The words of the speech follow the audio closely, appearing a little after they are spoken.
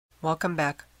Welcome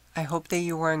back. I hope that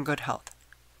you are in good health.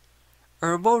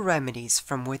 Herbal remedies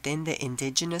from within the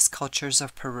indigenous cultures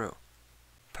of Peru.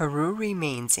 Peru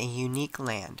remains a unique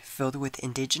land filled with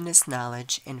indigenous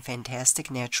knowledge and fantastic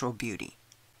natural beauty.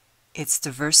 Its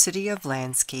diversity of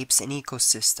landscapes and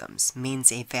ecosystems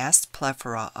means a vast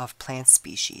plethora of plant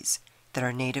species that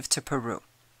are native to Peru.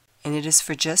 And it is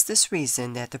for just this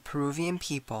reason that the Peruvian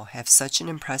people have such an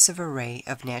impressive array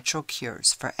of natural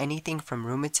cures for anything from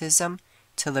rheumatism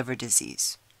to liver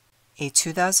disease. A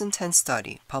 2010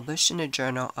 study published in the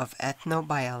Journal of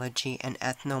Ethnobiology and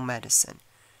Ethnomedicine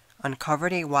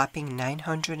uncovered a whopping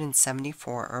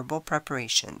 974 herbal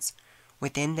preparations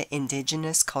within the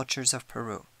indigenous cultures of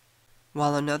Peru,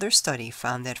 while another study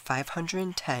found that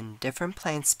 510 different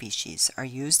plant species are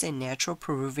used in natural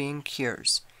Peruvian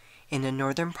cures in the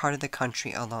northern part of the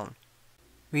country alone.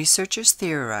 Researchers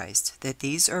theorized that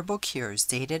these herbal cures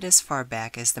dated as far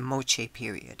back as the Moche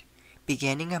period,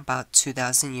 beginning about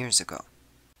 2,000 years ago.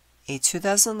 A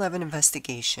 2011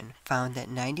 investigation found that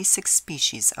 96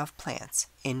 species of plants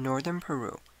in northern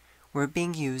Peru were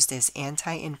being used as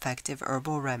anti-infective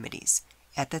herbal remedies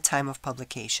at the time of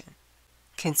publication.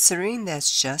 Considering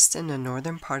that's just in the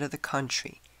northern part of the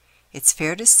country, it's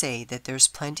fair to say that there's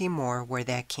plenty more where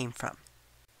that came from.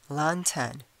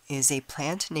 Lantan is a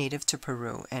plant native to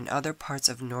Peru and other parts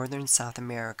of northern South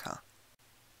America.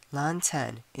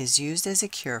 Lantan is used as a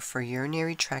cure for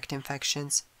urinary tract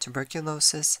infections,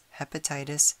 tuberculosis,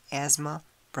 hepatitis, asthma,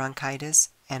 bronchitis,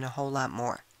 and a whole lot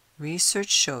more. Research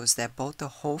shows that both the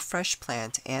whole fresh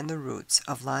plant and the roots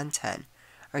of Lantan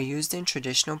are used in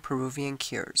traditional Peruvian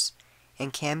cures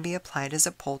and can be applied as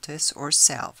a poultice or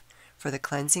salve for the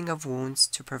cleansing of wounds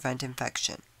to prevent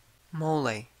infection.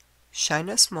 Mole,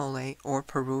 Chinese mole or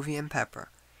Peruvian pepper,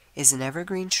 is an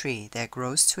evergreen tree that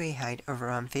grows to a height of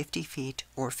around 50 feet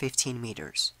or 15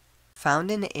 meters.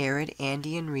 Found in the arid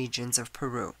Andean regions of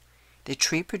Peru, the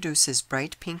tree produces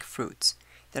bright pink fruits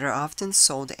that are often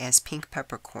sold as pink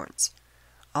peppercorns,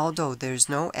 although there is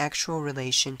no actual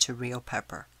relation to real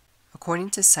pepper. According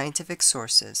to scientific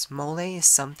sources, mole is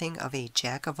something of a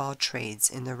jack-of-all-trades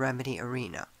in the remedy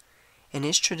arena, and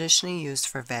is traditionally used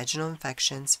for vaginal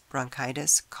infections,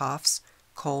 bronchitis, coughs,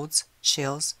 colds,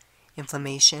 chills,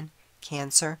 inflammation,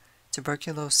 cancer,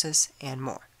 tuberculosis, and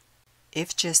more.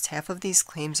 If just half of these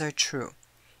claims are true,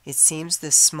 it seems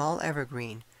this small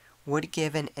evergreen would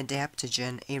give an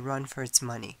adaptogen a run for its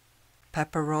money.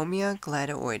 Peperomia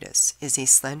gladioides is a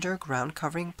slender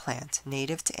ground-covering plant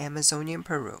native to Amazonian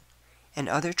Peru and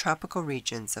other tropical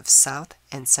regions of South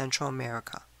and Central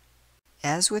America.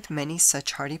 As with many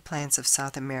such hardy plants of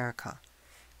South America,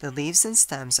 the leaves and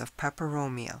stems of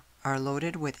Peperomia are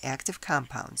loaded with active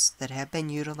compounds that have been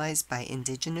utilized by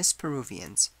indigenous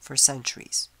Peruvians for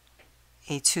centuries.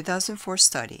 A 2004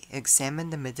 study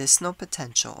examined the medicinal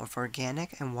potential of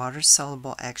organic and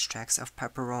water-soluble extracts of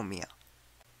Peperomia.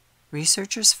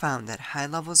 Researchers found that high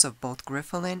levels of both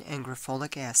griffolin and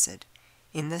griffolic acid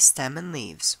in the stem and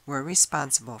leaves were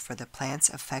responsible for the plant's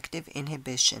effective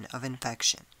inhibition of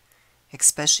infection,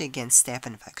 especially against staph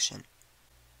infection.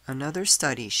 Another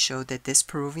study showed that this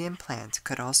Peruvian plant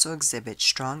could also exhibit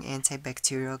strong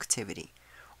antibacterial activity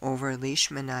over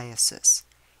leishmaniasis,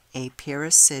 a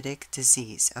parasitic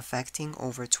disease affecting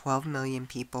over 12 million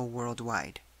people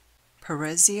worldwide.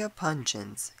 Peresia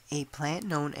pungens, a plant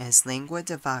known as lengua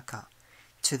de vaca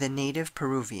to the native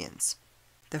Peruvians.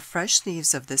 The fresh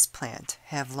leaves of this plant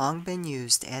have long been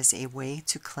used as a way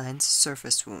to cleanse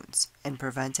surface wounds and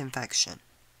prevent infection.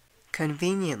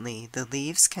 Conveniently, the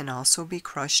leaves can also be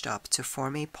crushed up to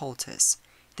form a poultice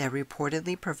that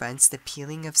reportedly prevents the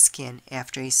peeling of skin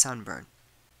after a sunburn.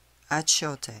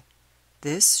 Achiote.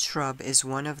 This shrub is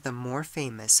one of the more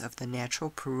famous of the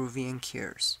natural Peruvian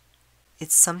cures.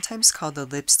 It's sometimes called the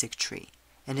lipstick tree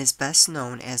and is best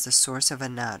known as the source of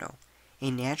annatto,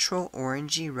 a natural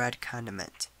orangey red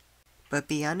condiment. But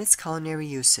beyond its culinary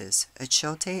uses,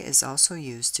 achiote is also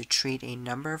used to treat a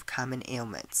number of common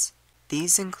ailments.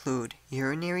 These include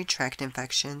urinary tract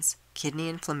infections, kidney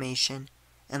inflammation,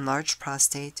 enlarged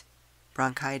prostate,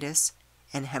 bronchitis,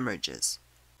 and hemorrhages.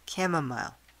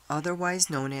 Chamomile, otherwise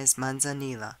known as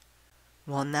manzanilla.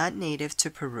 While not native to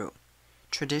Peru,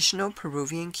 traditional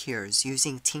Peruvian cures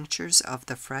using tinctures of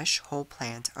the fresh whole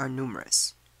plant are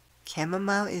numerous.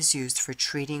 Chamomile is used for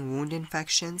treating wound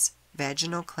infections,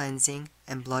 vaginal cleansing,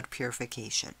 and blood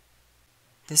purification.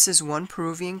 This is one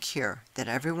Peruvian cure that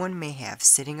everyone may have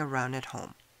sitting around at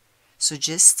home, so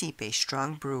just steep a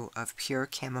strong brew of pure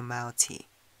chamomile tea.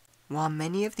 While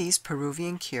many of these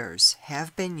Peruvian cures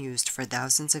have been used for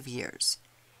thousands of years,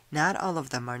 not all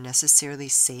of them are necessarily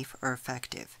safe or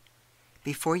effective.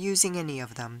 Before using any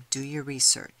of them, do your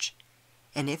research.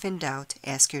 and if in doubt,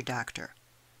 ask your doctor.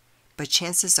 But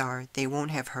chances are they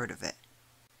won't have heard of it.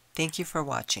 Thank you for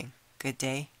watching. Good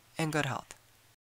day and good health.